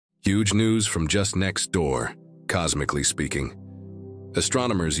Huge news from just next door, cosmically speaking.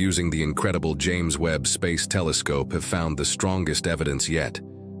 Astronomers using the incredible James Webb Space Telescope have found the strongest evidence yet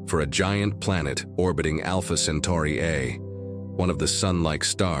for a giant planet orbiting Alpha Centauri A, one of the sun-like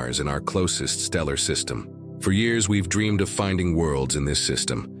stars in our closest stellar system. For years, we've dreamed of finding worlds in this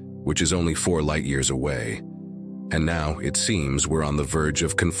system, which is only 4 light-years away. And now, it seems we're on the verge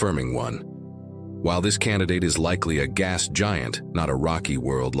of confirming one. While this candidate is likely a gas giant, not a rocky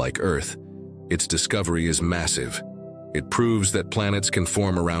world like Earth, its discovery is massive. It proves that planets can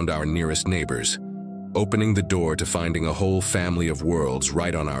form around our nearest neighbors, opening the door to finding a whole family of worlds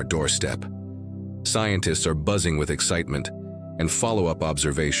right on our doorstep. Scientists are buzzing with excitement, and follow-up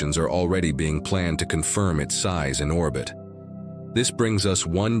observations are already being planned to confirm its size and orbit. This brings us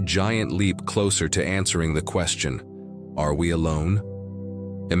one giant leap closer to answering the question, are we alone?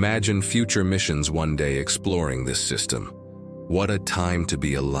 Imagine future missions one day exploring this system. What a time to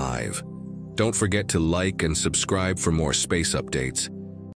be alive. Don't forget to like and subscribe for more space updates.